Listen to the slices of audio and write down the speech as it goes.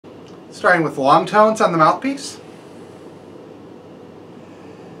Starting with long tones on the mouthpiece.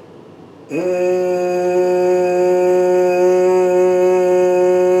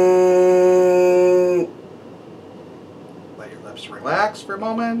 Let your lips relax for a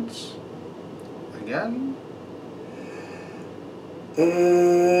moment. Again.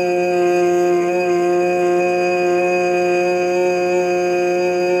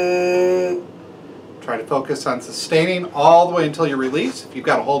 Try to focus on sustaining all the way until you release. If you've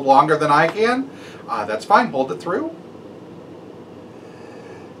got to hold longer than I can, that's fine. Hold it through.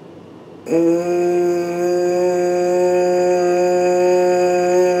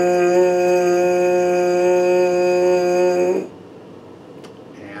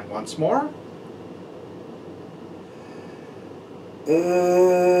 And once more.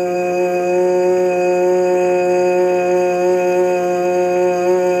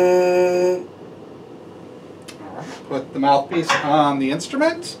 Put the mouthpiece on the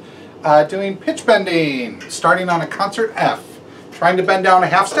instrument. Doing pitch bending, starting on a concert F. Trying to bend down a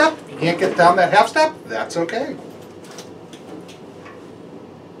half step. If you can't get down that half step, that's okay.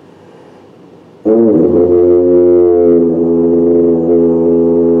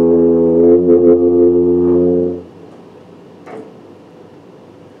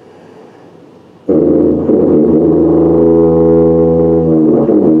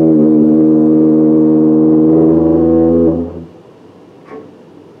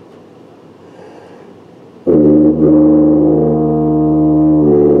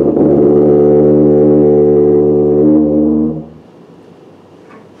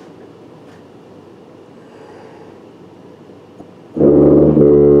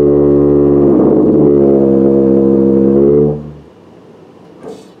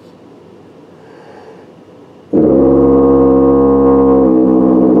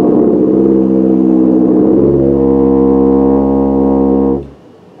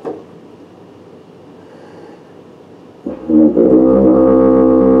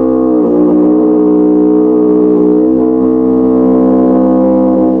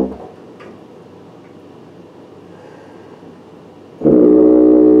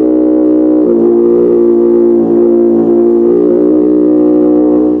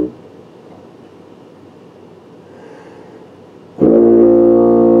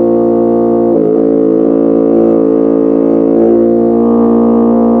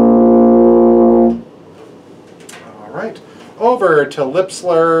 Over to lip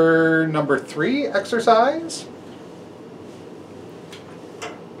slur number 3 exercise.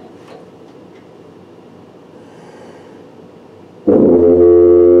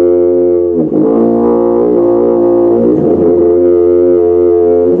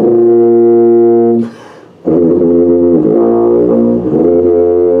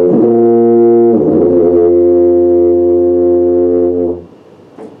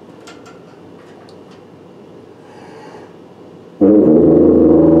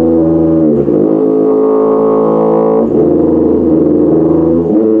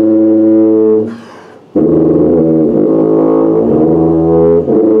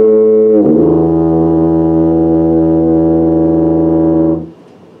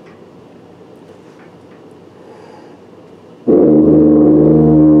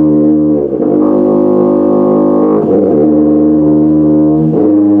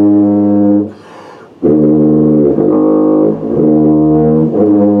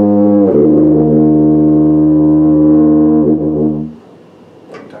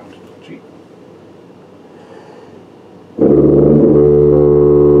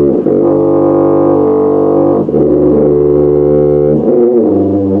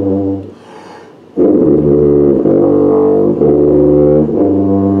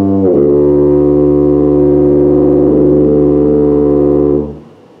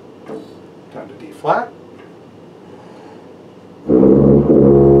 Flat.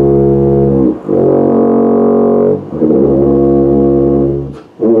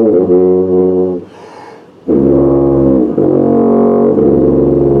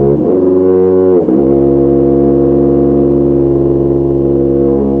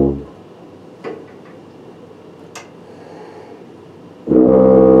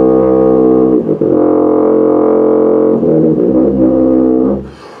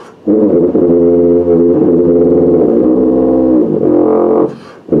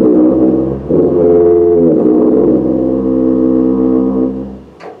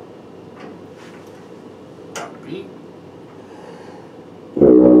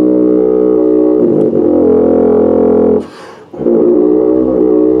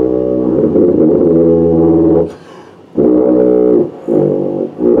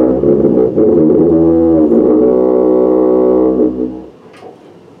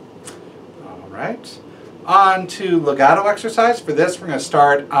 right. On to legato exercise. For this, we're going to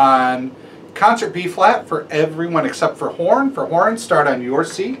start on concert B flat for everyone except for horn. For horn, start on your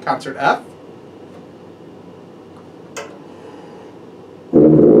C, concert F.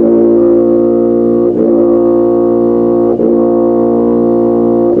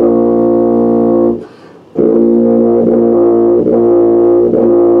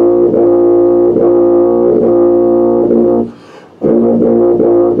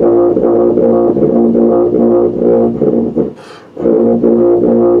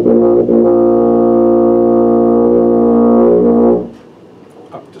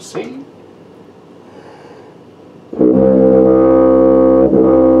 Up to C.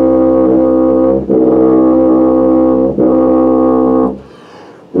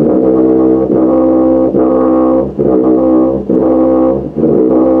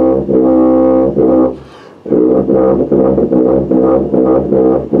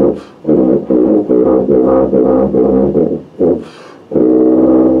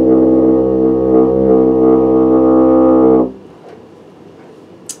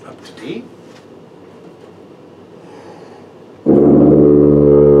 Up to D.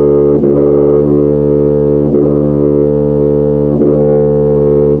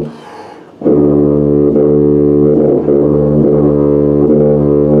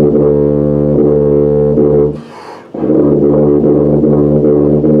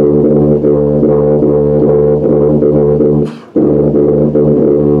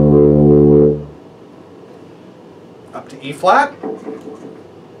 Up to E flat.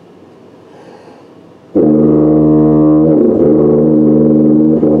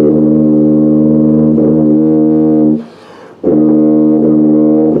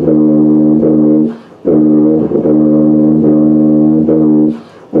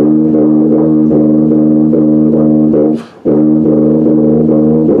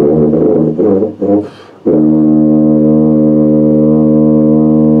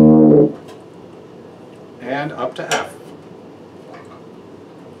 And up to F.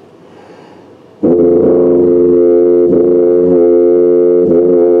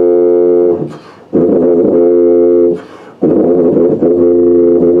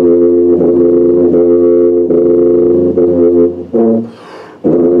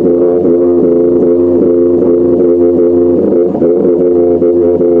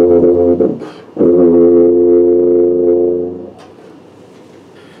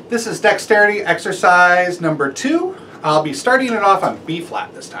 This is dexterity exercise number 2. I'll be starting it off on B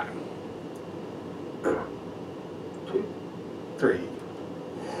flat this time. 2, 3.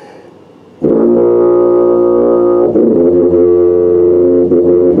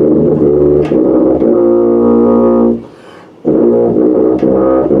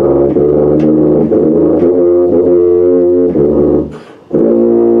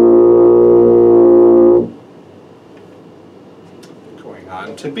 Going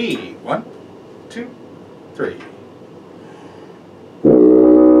on to B. 1, 2, 3.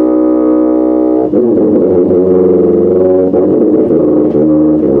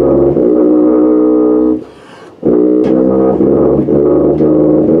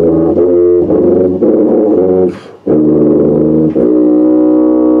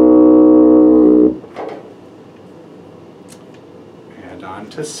 And on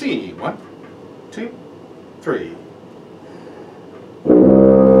to C. 1, 2, 3.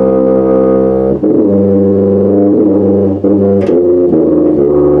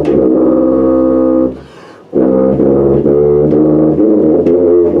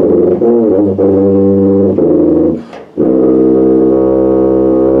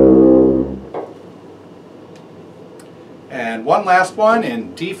 And one last one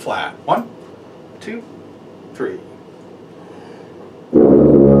in D flat. 1, 2, 3.